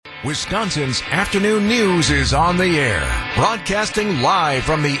Wisconsin's afternoon news is on the air, broadcasting live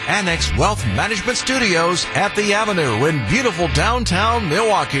from the Annex Wealth Management Studios at the Avenue in beautiful downtown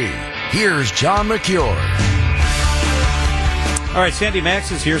Milwaukee. Here's John McCure. All right, Sandy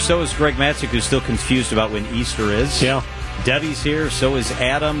Max is here. So is Greg Matzik, who's still confused about when Easter is. Yeah. Debbie's here. So is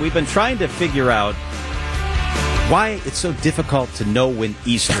Adam. We've been trying to figure out why it's so difficult to know when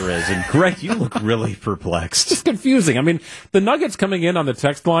Easter is. And Greg, you look really perplexed. It's confusing. I mean, the nuggets coming in on the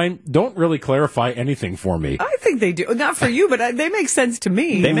text line don't really clarify anything for me. I think they do. Not for you, but they make sense to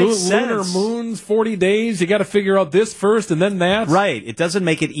me. They make sense. Lunar moons, 40 days. You got to figure out this first and then that. Right. It doesn't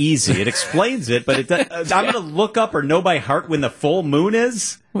make it easy. It explains it, but it does, I'm going to look up or know by heart when the full moon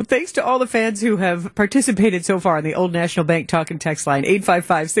is. Well, thanks to all the fans who have participated so far on the Old National Bank talk and text line,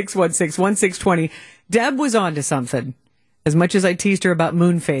 855-616-1620. Deb was on to something. As much as I teased her about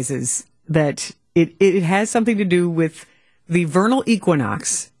moon phases, that it has something to do with the vernal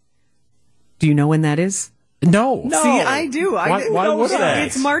equinox. Do you know when that is? No. See, I do. Why would I?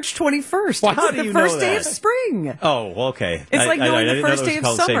 It's March 21st. Why? It's How do the you first know day that? of spring. Oh, okay. It's like knowing the didn't know first it was day of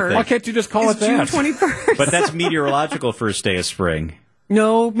called the same summer. thing. Why can't you just call It's it that? June 21st. But that's meteorological first day of spring.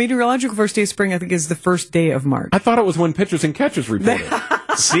 No, meteorological first day of spring, I think, is the first day of March. I thought it was when pitchers and catchers reported.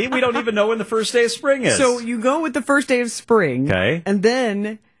 See, we don't even know when the first day of spring is. So you go with the first day of spring. Okay. And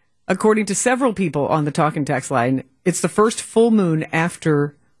then, according to several people on the talk and text line, it's the first full moon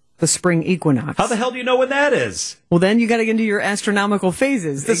after the spring equinox. How the hell do you know when that is? Well, then you got to get into your astronomical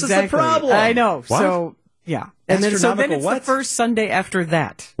phases. This is the problem. I know. What? So, yeah. And then it's Astronomical what? the first Sunday after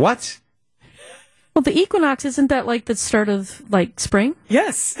that. What? Well, the equinox, isn't that like the start of like spring?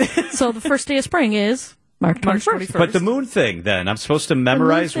 Yes. So the first day of spring is March 21st. But the moon thing, then. I'm supposed to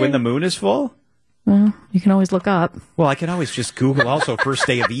memorize when the moon is full? Well, you can always look up. Well, I can always just Google also first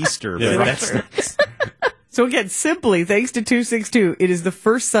day of Easter. But that's So again, simply, thanks to 262, it is the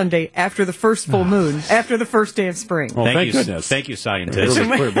first Sunday after the first full moon, after the first day of spring. Oh, thank you, goodness. Thank you, It scientists.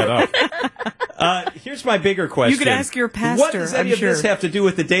 really cleared that up. Here's my bigger question. You could ask your pastor, What does any I'm of this sure. have to do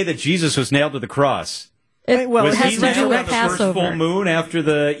with the day that Jesus was nailed to the cross? Well, Was it has he to do nailed with on the first Passover. full moon after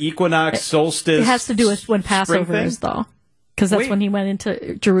the equinox, solstice? It has to do with when Passover thing? is, though. Because that's Wait. when he went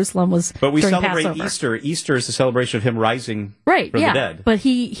into Jerusalem was But we during celebrate Passover. Easter. Easter is the celebration of him rising Right, from yeah. the dead. But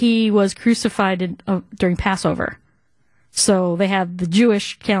he was crucified during Passover. So they have the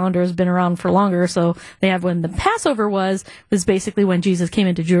Jewish calendar has been around for longer. So they have when the Passover was basically when Jesus came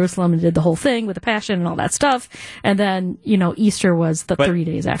into Jerusalem and did the whole thing with the Passion and all that stuff. And then, Easter was the 3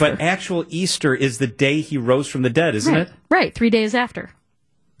 days after. But actual Easter is the day he rose from the dead, isn't it? Right, 3 days after.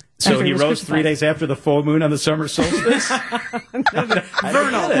 So After he he was rose crucified. 3 days after the full moon on the summer solstice? vernal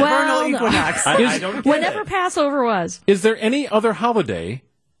Well, no. equinox. I don't get Whenever it. Passover was. Is there any other holiday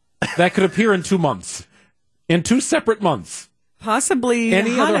that could appear in 2 months? In 2 separate months? Possibly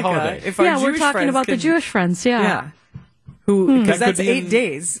Any other Hanukkah, holiday? if our Yeah, we're Jewish talking friends about the could- Jewish friends, yeah. Yeah. Because That that's could be 8 in-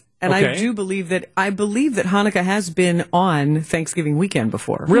 days. And I Okay. do believe that Hanukkah has been on Thanksgiving weekend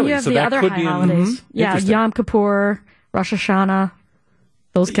before. Really? You have So the that other could high be in- holidays. Yeah, Interesting. Yom Kippur, Rosh Hashanah.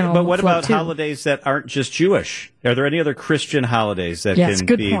 Those can all But what float about too. holidays that aren't just Jewish? Are there any other Christian holidays that Yes, can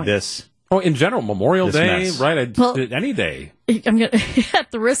good be point. this? Oh, in general, Memorial This Day, mess. right? Well- Any day. I'm gonna,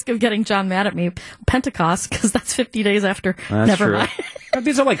 at the risk of getting John mad at me, Pentecost, because that's 50 days after. That's Never true. mind.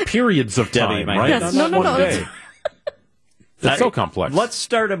 These are like periods of Debbie time, might right? Yes, Not no, one no, day. It's so complex. Let's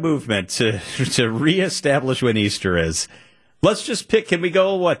start a movement to reestablish when Easter is. Let's just pick, can we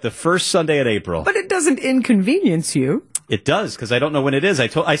go, the first Sunday in April? But it doesn't inconvenience you. It does, because I don't know when it is.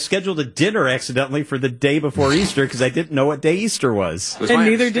 I scheduled a dinner accidentally for the day before Easter because I didn't know what day Easter was. It was And my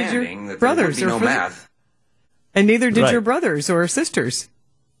neither did your understanding that brothers there would or be no fr- math. And neither did Right. your brothers or sisters.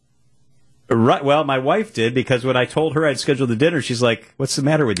 Right. Well, my wife did, because when I told her I'd scheduled the dinner, she's like, "What's the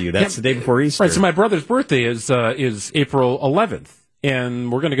matter with you? That's the day before Easter." Right, so my brother's birthday is April 11th.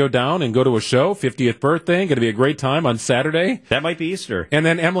 And we're going to go down and go to a show, 50th birthday, going to be a great time on Saturday. That might be Easter. And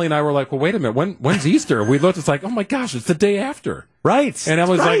then Emily and I were like, well, wait a minute, when's Easter? We looked, it's like, oh my gosh, it's the day after. Right. And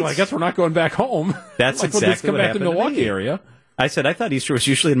Emily's Right. like, well, I guess we're not going back home. That's like, we'll just exactly come what back to happened the to Milwaukee me. area. I said, I thought Easter was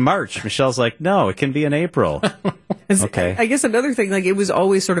usually in March. Michelle's like, no, it can be in April. Okay. I guess another thing, it was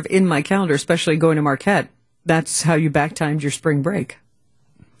always sort of in my calendar, especially going to Marquette. That's how you back-timed your spring break.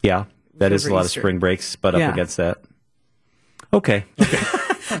 Yeah, that is a Over lot Easter. of spring breaks, but Yeah. up against that. Okay.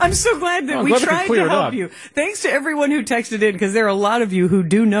 I'm so glad that I'm we glad we could tried clear to it help up. you. Thanks to everyone who texted in, because there are a lot of you who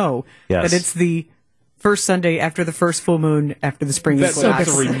do know Yes. that it's the First Sunday after the first full moon after the spring That's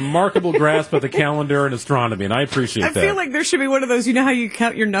equinox. a remarkable grasp of the calendar and astronomy, and I appreciate that. I feel like there should be one of those, you know how you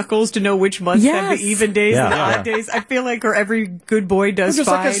count your knuckles to know which months have the even days and the odd days? I feel like every good boy does just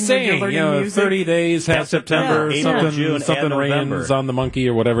fine like a saying, when you're learning music. 30 days, half September, April, June, something and November. rains on the monkey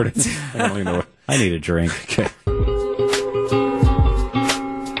or whatever it is. I don't even know what. I need a drink. Okay.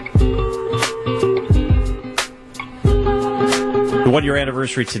 The one-year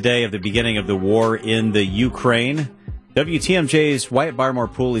anniversary today of the beginning of the war in the Ukraine. WTMJ's Wyatt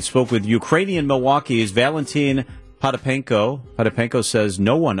Barmore-Pooley spoke with Ukrainian Milwaukee's Valentin Potapenko. Potapenko says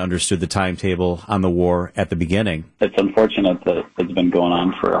no one understood the timetable on the war at the beginning. It's unfortunate that it's been going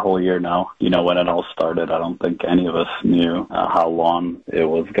on for a whole year now. You know, when it all started, I don't think any of us knew how long it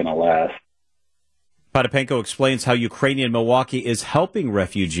was going to last. Potapenko explains how Ukrainian Milwaukee is helping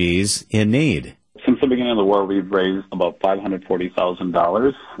refugees in need. Since the beginning of the war, we've raised about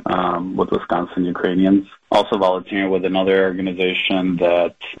 $540,000 with Wisconsin Ukrainians. Also volunteering with another organization,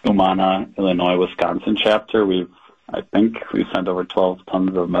 that Umana, Illinois, Wisconsin chapter. I think we sent over 12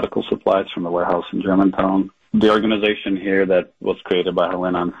 tons of medical supplies from the warehouse in Germantown. The organization here that was created by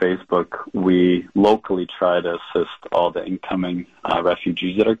Helena on Facebook, we locally try to assist all the incoming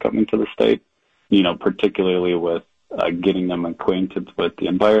refugees that are coming to the state, you know, particularly with getting them acquainted with the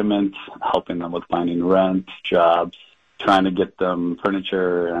environment, helping them with finding rent, jobs, trying to get them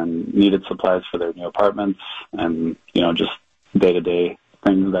furniture and needed supplies for their new apartments, and, you know, just day-to-day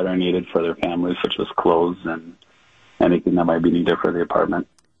things that are needed for their families, such as clothes and anything that might be needed for the apartment.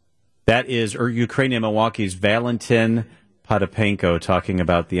 That is Ukrainian Milwaukee's Valentin Potapenko talking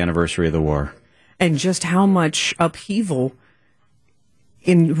about the anniversary of the war. And just how much upheaval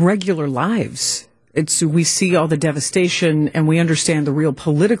in regular lives. We see all the devastation, and we understand the real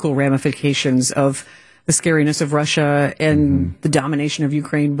political ramifications of the scariness of Russia and the domination of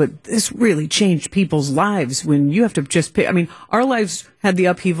Ukraine. But this really changed people's lives when you have to just pick. I mean, our lives had the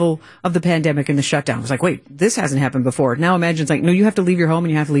upheaval of the pandemic and the shutdown. It was like, wait, this hasn't happened before. Now imagine it's like, no, you have to leave your home,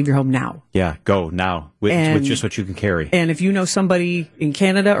 and you have to leave your home now. Yeah, go now with just what you can carry. And if you know somebody in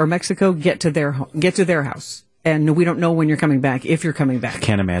Canada or Mexico, get to their house. And we don't know when you're coming back, if you're coming back.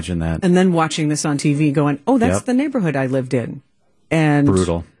 Can't imagine that. And then watching this on TV going, oh, that's the neighborhood I lived in. And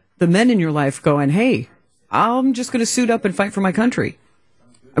brutal. The men in your life going, hey, I'm just going to suit up and fight for my country.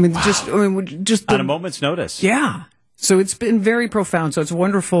 I mean, just on a moment's notice. Yeah. So it's been very profound. So it's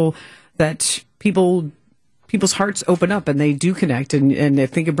wonderful that people's hearts open up and they do connect. And I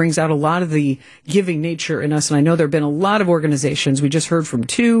think it brings out a lot of the giving nature in us. And I know there have been a lot of organizations. We just heard from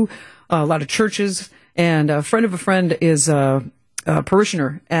two, a lot of churches. And a friend of a friend is a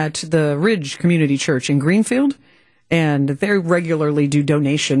parishioner at the Ridge Community Church in Greenfield. And they regularly do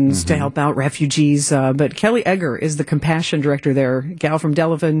donations to help out refugees. But Kelly Egger is the compassion director there. Gal from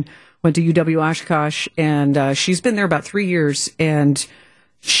Delavan, went to UW Oshkosh, and she's been there about 3 years. And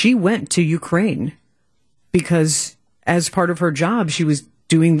she went to Ukraine because as part of her job, she was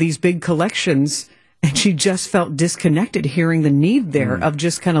doing these big collections. And she just felt disconnected hearing the need there of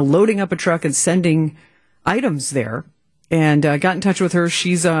just kind of loading up a truck and sending items there. And got in touch with her.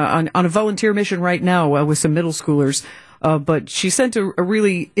 She's on a volunteer mission right now with some middle schoolers. But she sent a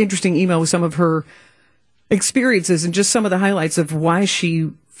really interesting email with some of her experiences and just some of the highlights of why she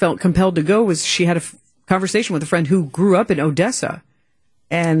felt compelled to go. Was she had a conversation with a friend who grew up in Odessa.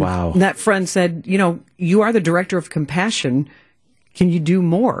 And that friend said, you know, you are the director of compassion. Can you do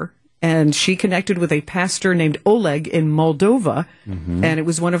more? And she connected with a pastor named Oleg in Moldova. And it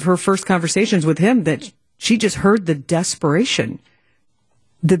was one of her first conversations with him that she just heard the desperation,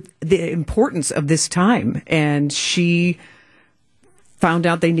 the importance of this time. And she found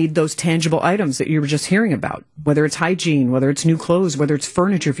out they need those tangible items that you were just hearing about, whether it's hygiene, whether it's new clothes, whether it's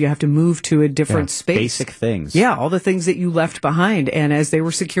furniture, if you have to move to a different space. Basic things. Yeah, all the things that you left behind. And as they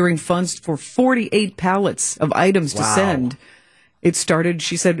were securing funds for 48 pallets of items to send, it started,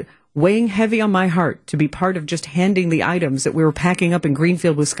 she said, weighing heavy on my heart to be part of just handing the items that we were packing up in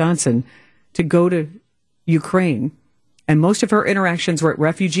Greenfield, Wisconsin, to go to Ukraine. And most of her interactions were at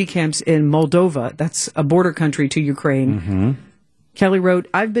refugee camps in Moldova. That's a border country to Ukraine. Kelly wrote,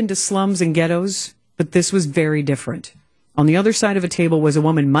 I've been to slums and ghettos, but this was very different. On the other side of a table was a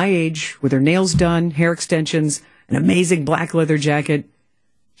woman my age with her nails done, hair extensions, an amazing black leather jacket.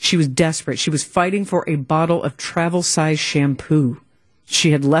 She was desperate. She was fighting for a bottle of travel-size shampoo.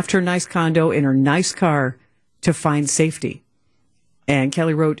 She had left her nice condo in her nice car to find safety. And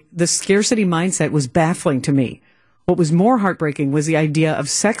Kelly wrote, the scarcity mindset was baffling to me. What was more heartbreaking was the idea of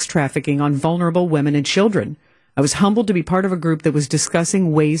sex trafficking on vulnerable women and children. I was humbled to be part of a group that was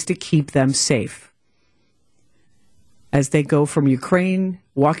discussing ways to keep them safe. As they go from Ukraine,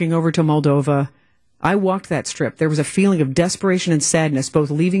 walking over to Moldova, I walked that strip. There was a feeling of desperation and sadness,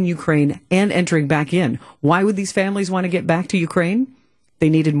 both leaving Ukraine and entering back in. Why would these families want to get back to Ukraine? They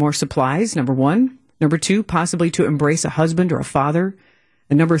needed more supplies, number one. Number two, possibly to embrace a husband or a father.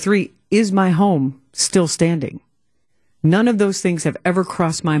 And number three, is my home still standing? None of those things have ever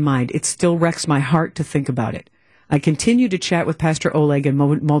crossed my mind. It still wrecks my heart to think about it. I continue to chat with Pastor Oleg in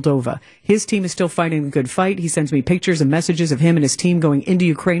Moldova. His team is still fighting a good fight. He sends me pictures and messages of him and his team going into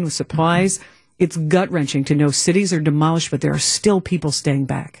Ukraine with supplies. It's gut-wrenching to know cities are demolished, but there are still people staying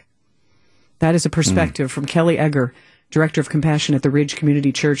back. That is a perspective from Kelly Egger, Director of Compassion at the Ridge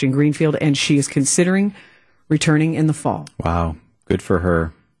Community Church in Greenfield, and she is considering returning in the fall. Wow. Good for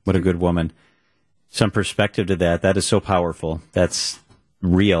her. What a good woman. Some perspective to that. That is so powerful. That's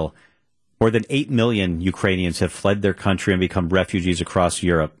real. More than 8 million Ukrainians have fled their country and become refugees across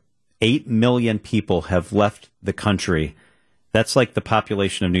Europe. 8 million people have left the country. That's like the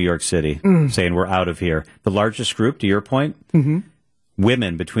population of New York City, saying we're out of here. The largest group, to your point,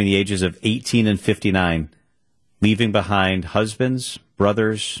 women between the ages of 18 and 59, leaving behind husbands,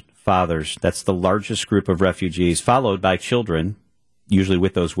 brothers, fathers. That's the largest group of refugees, followed by children, usually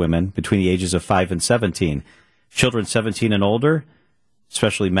with those women, between the ages of 5 and 17. Children 17 and older,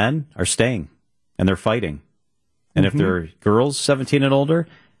 especially men, are staying, and they're fighting. And if they're girls 17 and older,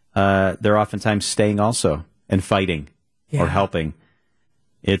 they're oftentimes staying also and fighting. Or helping.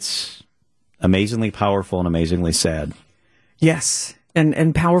 It's amazingly powerful and amazingly sad. Yes,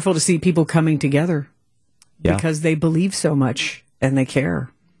 and powerful to see people coming together because they believe so much and they care.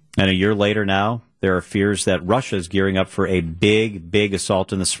 And a year later now, there are fears that Russia is gearing up for a big, big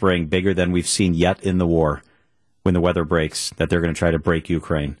assault in the spring, bigger than we've seen yet in the war, when the weather breaks, that they're going to try to break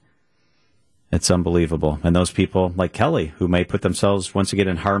Ukraine. It's unbelievable. And those people, like Kelly, who may put themselves once again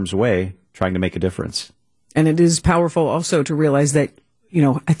in harm's way, trying to make a difference. And it is powerful also to realize that, you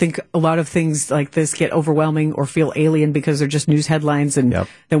know, I think a lot of things like this get overwhelming or feel alien because they're just news headlines and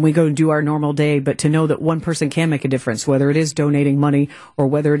then we go and do our normal day. But to know that one person can make a difference, whether it is donating money or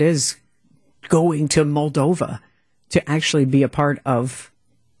whether it is going to Moldova to actually be a part of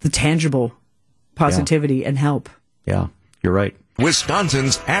the tangible positivity and help. Yeah, you're right.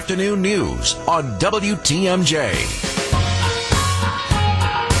 Wisconsin's afternoon news on WTMJ.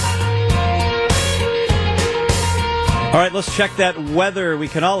 All right, let's check that weather. We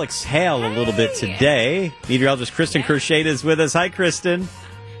can all exhale a little bit today. Meteorologist Kristen Kirchhaine is with us. Hi, Kristen.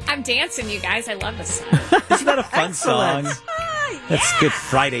 I'm dancing, you guys. I love this song. Isn't that a fun song? That's good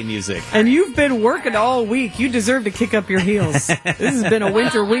Friday music. And you've been working all week. You deserve to kick up your heels. This has been a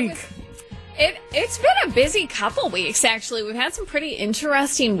winter week. It's been a busy couple weeks, actually. We've had some pretty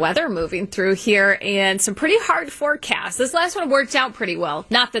interesting weather moving through here and some pretty hard forecasts. This last one worked out pretty well.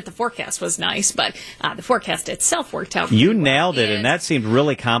 Not that the forecast was nice, but the forecast itself worked out pretty well. You nailed it, and that seemed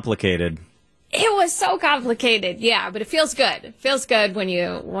really complicated. It was so complicated, yeah, but it feels good. It feels good when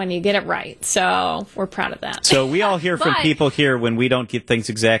you get it right. So we're proud of that. So we all hear from people here when we don't get things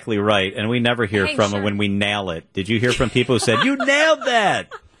exactly right, and we never hear from them when we nail it. Did you hear from people who said, you nailed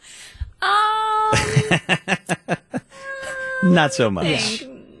that? Not so much.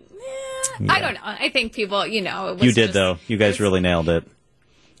 I don't know. I think people, you know, it was you did though. You guys really nailed it.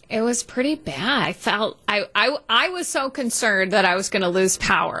 It was pretty bad. I felt I was so concerned that I was going to lose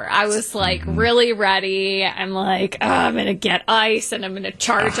power. I was like really ready. I'm like, oh, I'm going to get ice and I'm going to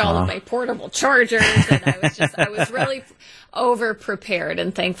charge all of my portable chargers. And I was really over prepared.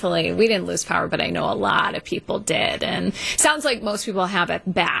 And thankfully we didn't lose power, but I know a lot of people did. And sounds like most people have it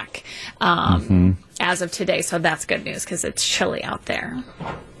back as of today. So that's good news because it's chilly out there.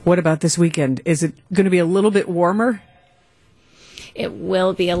 What about this weekend? Is it going to be a little bit warmer? It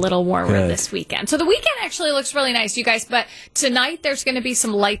will be a little warmer this weekend. So the weekend actually looks really nice, you guys. But tonight there's going to be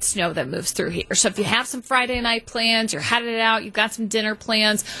some light snow that moves through here. So if you have some Friday night plans, you're headed out, you've got some dinner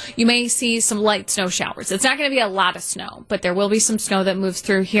plans, you may see some light snow showers. It's not going to be a lot of snow, but there will be some snow that moves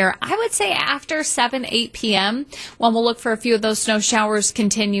through here. I would say after 7, 8 p.m., when we'll look for a few of those snow showers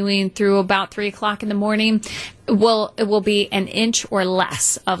continuing through about 3 o'clock in the morning. It will be an inch or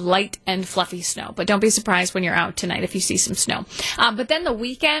less of light and fluffy snow. But don't be surprised when you're out tonight if you see some snow. But then the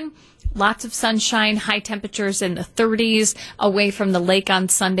weekend, lots of sunshine, high temperatures in the 30s. Away from the lake on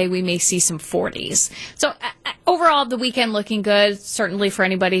Sunday, we may see some 40s. So overall, the weekend looking good, certainly for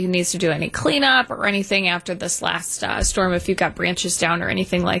anybody who needs to do any cleanup or anything after this last storm, if you've got branches down or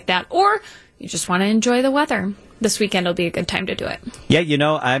anything like that. Or you just want to enjoy the weather. This weekend will be a good time to do it. Yeah, you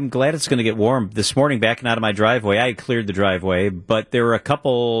know, I'm glad it's going to get warm. This morning, backing out of my driveway, I had cleared the driveway, but there were a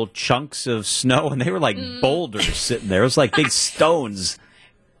couple chunks of snow, and they were like boulders sitting there. It was like big stones.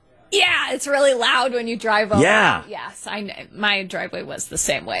 Yeah, it's really loud when you drive over. Yeah. Yes, I know. My driveway was the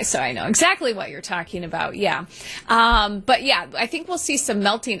same way, so I know exactly what you're talking about. Yeah. But yeah, I think we'll see some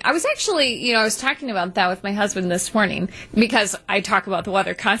melting. I was actually, I was talking about that with my husband this morning because I talk about the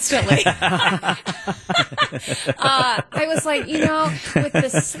weather constantly. I was like, with the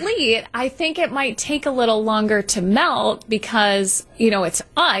sleet, I think it might take a little longer to melt because, it's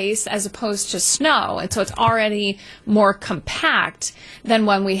ice as opposed to snow. And so it's already more compact than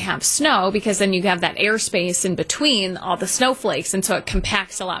when we have snow because then you have that airspace in between all the snowflakes. And so it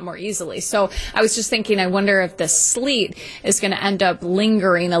compacts a lot more easily. So I was just thinking, I wonder if the sleet is going to end up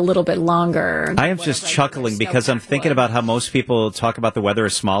lingering a little bit longer. I am just chuckling because I'm thinking about how most people talk about the weather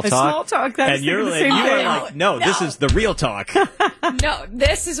as small talk. Small talk, and you're like, no, this is the real talk. No,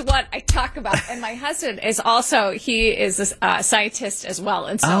 this is what I talk about. And my husband is also, he is a scientist as well.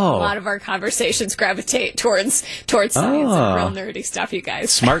 And so a lot of our conversations gravitate towards science and real nerdy stuff, you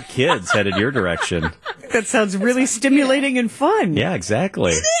guys. Smart kids headed your direction. That sounds really stimulating and fun. Yeah,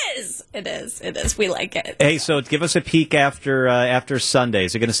 exactly. It is. We like it. Hey, so give us a peek after Sunday.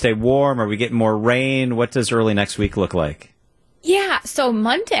 Is it going to stay warm? Are we getting more rain? What does early next week look like? Yeah, so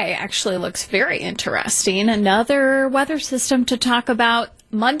Monday actually looks very interesting. Another weather system to talk about.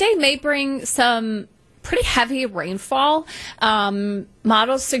 Monday may bring some pretty heavy rainfall.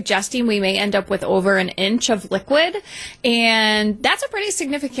 Models suggesting we may end up with over an inch of liquid. And that's a pretty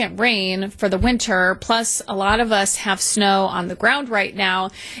significant rain for the winter. Plus, a lot of us have snow on the ground right now.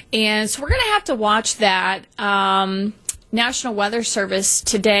 And so we're going to have to watch that. National Weather Service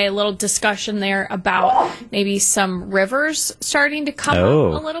today, a little discussion there about maybe some rivers starting to come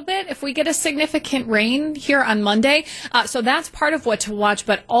up a little bit if we get a significant rain here on Monday. So that's part of what to watch,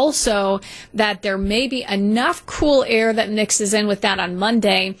 but also that there may be enough cool air that mixes in with that on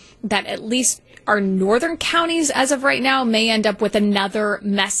Monday that at least our northern counties, as of right now, may end up with another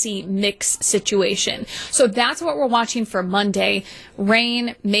messy mix situation. So that's what we're watching for Monday.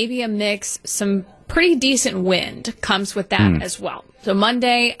 Rain, maybe a mix, some pretty decent wind comes with that as well. So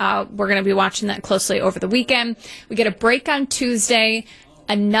Monday, we're going to be watching that closely over the weekend. We get a break on Tuesday.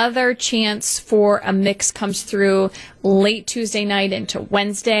 Another chance for a mix comes through late Tuesday night into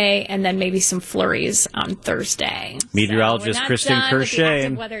Wednesday, and then maybe some flurries on Thursday. Meteorologist Kristen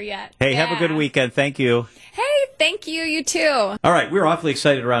Kirchhaine. Weather yet. Hey, have a good weekend. Thank you. Hey, thank you. You too. All right, we're awfully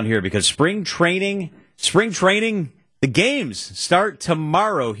excited around here because spring training, the games start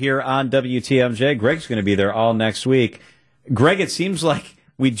tomorrow here on WTMJ. Greg's going to be there all next week. Greg, it seems like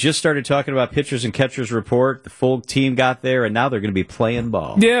we just started talking about pitchers and catchers report. The full team got there, and now they're going to be playing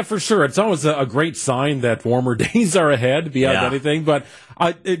ball. Yeah, for sure. It's always a great sign that warmer days are ahead beyond anything. But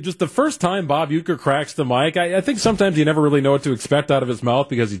just the first time Bob Uecker cracks the mic, I think sometimes you never really know what to expect out of his mouth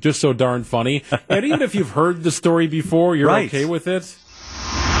because he's just so darn funny. And even if you've heard the story before, you're okay with it.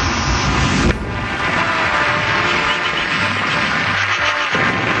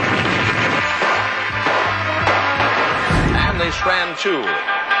 Strand 2.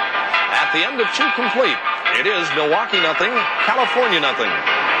 At the end of 2 complete, it is Milwaukee nothing, California nothing.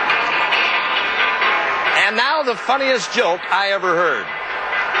 And now the funniest joke I ever heard.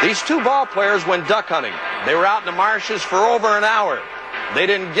 These two ball players went duck hunting. They were out in the marshes for over an hour. They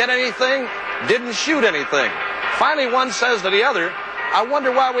didn't get anything, didn't shoot anything. Finally, one says to the other, I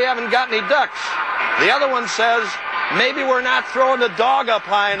wonder why we haven't got any ducks. The other one says, maybe we're not throwing the dog up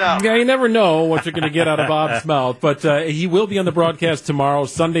high enough. Yeah, you never know what you're going to get out of Bob's mouth, but he will be on the broadcast tomorrow.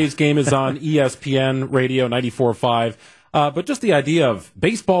 Sunday's game is on ESPN Radio 94.5. But just the idea of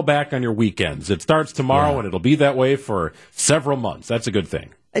baseball back on your weekends. It starts tomorrow, and it'll be that way for several months. That's a good thing.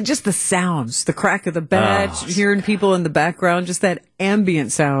 And just the sounds, the crack of the bat, hearing people in the background, just that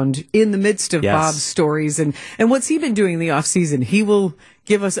ambient sound in the midst of Bob's stories. And what's he been doing in the off season? He will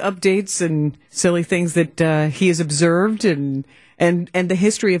give us updates and silly things that he has observed and the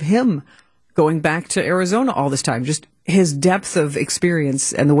history of him going back to Arizona all this time. Just his depth of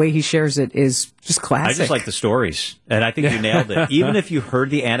experience and the way he shares it is just classic. I just like the stories, and I think you nailed it. Even if you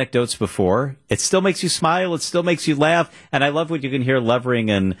heard the anecdotes before, it still makes you smile, it still makes you laugh, and I love what you can hear Levering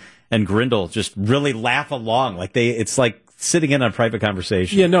and Grindle just really laugh along. It's like sitting in on a private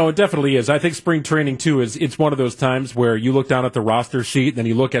conversation. Yeah, no, it definitely is. I think spring training, too, it's one of those times where you look down at the roster sheet, and then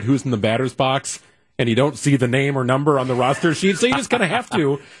you look at who's in the batter's box, and you don't see the name or number on the roster sheet, so you just kind of have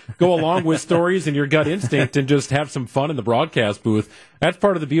to go along with stories and your gut instinct and just have some fun in the broadcast booth. That's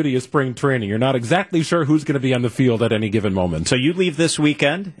part of the beauty of spring training. You're not exactly sure who's going to be on the field at any given moment. So you leave this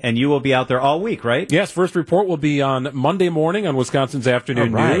weekend, and you will be out there all week, right? Yes, first report will be on Monday morning on Wisconsin's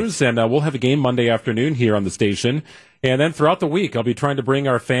Afternoon News, and we'll have a game Monday afternoon here on the station. And then throughout the week, I'll be trying to bring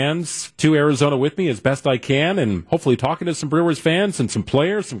our fans to Arizona with me as best I can, and hopefully talking to some Brewers fans and some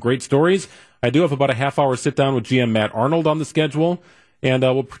players, some great stories. I do have about a half-hour sit-down with GM Matt Arnold on the schedule, and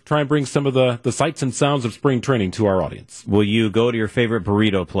we'll try and bring some of the sights and sounds of spring training to our audience. Will you go to your favorite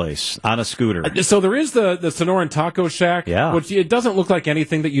burrito place on a scooter? So there is the Sonoran Taco Shack, which it doesn't look like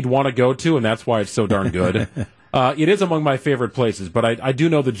anything that you'd want to go to, and that's why it's so darn good. It is among my favorite places, but I do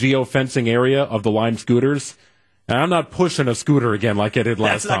know the geofencing area of the Lime scooters. And I'm not pushing a scooter again like I did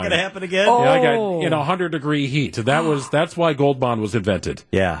last time. That's not going to happen again? Yeah, I got in 100-degree heat. That's why Gold Bond was invented.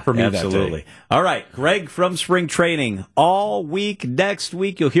 Yeah, for me absolutely. That day. All right, Greg from spring training all week. Next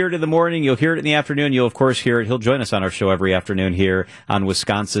week, you'll hear it in the morning. You'll hear it in the afternoon. You'll, of course, hear it. He'll join us on our show every afternoon here on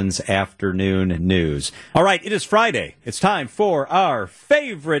Wisconsin's Afternoon News. All right, it is Friday. It's time for our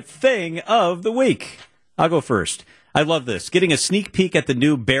favorite thing of the week. I'll go first. I love this. Getting a sneak peek at the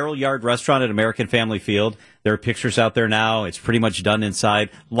new Barrel Yard restaurant at American Family Field. There are pictures out there now. It's pretty much done inside.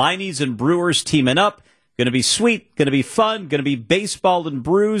 Liney's and Brewers teaming up. Going to be sweet. Going to be fun. Going to be baseball and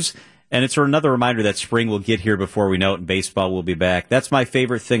brews. And it's another reminder that spring will get here before we know it, and baseball will be back. That's my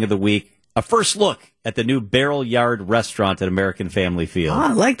favorite thing of the week. A first look at the new Barrel Yard restaurant at American Family Field.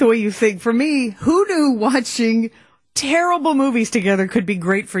 I like the way you think. For me, who knew watching terrible movies together could be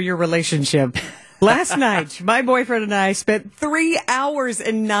great for your relationship? Last night, my boyfriend and I spent 3 hours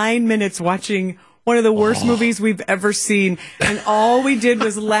and 9 minutes watching one of the worst movies we've ever seen, and all we did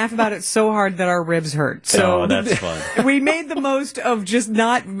was laugh about it so hard that our ribs hurt. So that's fun. We made the most of just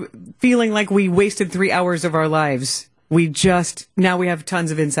not feeling like we wasted 3 hours of our lives. Now we have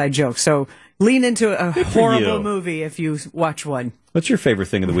tons of inside jokes. So lean into a horrible movie if you watch one. What's your favorite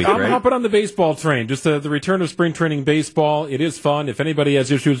thing of the week, I'm Greg? hopping on the baseball train. Just the return of spring training baseball. It is fun. If anybody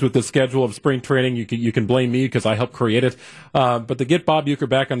has issues with the schedule of spring training, you can blame me because I helped create it. But to get Bob Uecker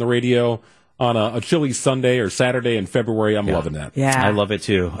back on the radio on a chilly Sunday or Saturday in February, I'm loving that. Yeah, I love it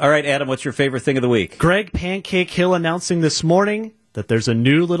too. All right, Adam, what's your favorite thing of the week? Greg Pancake Hill announcing this morning that there's a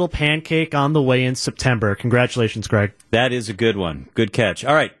new little pancake on the way in September. Congratulations, Greg. That is a good one. Good catch.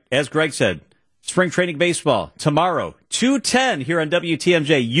 All right, as Greg said, spring training baseball tomorrow, 2:10 here on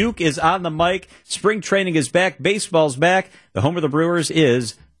WTMJ. Uke is on the mic. Spring training is back. Baseball's back. The home of the Brewers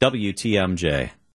is WTMJ.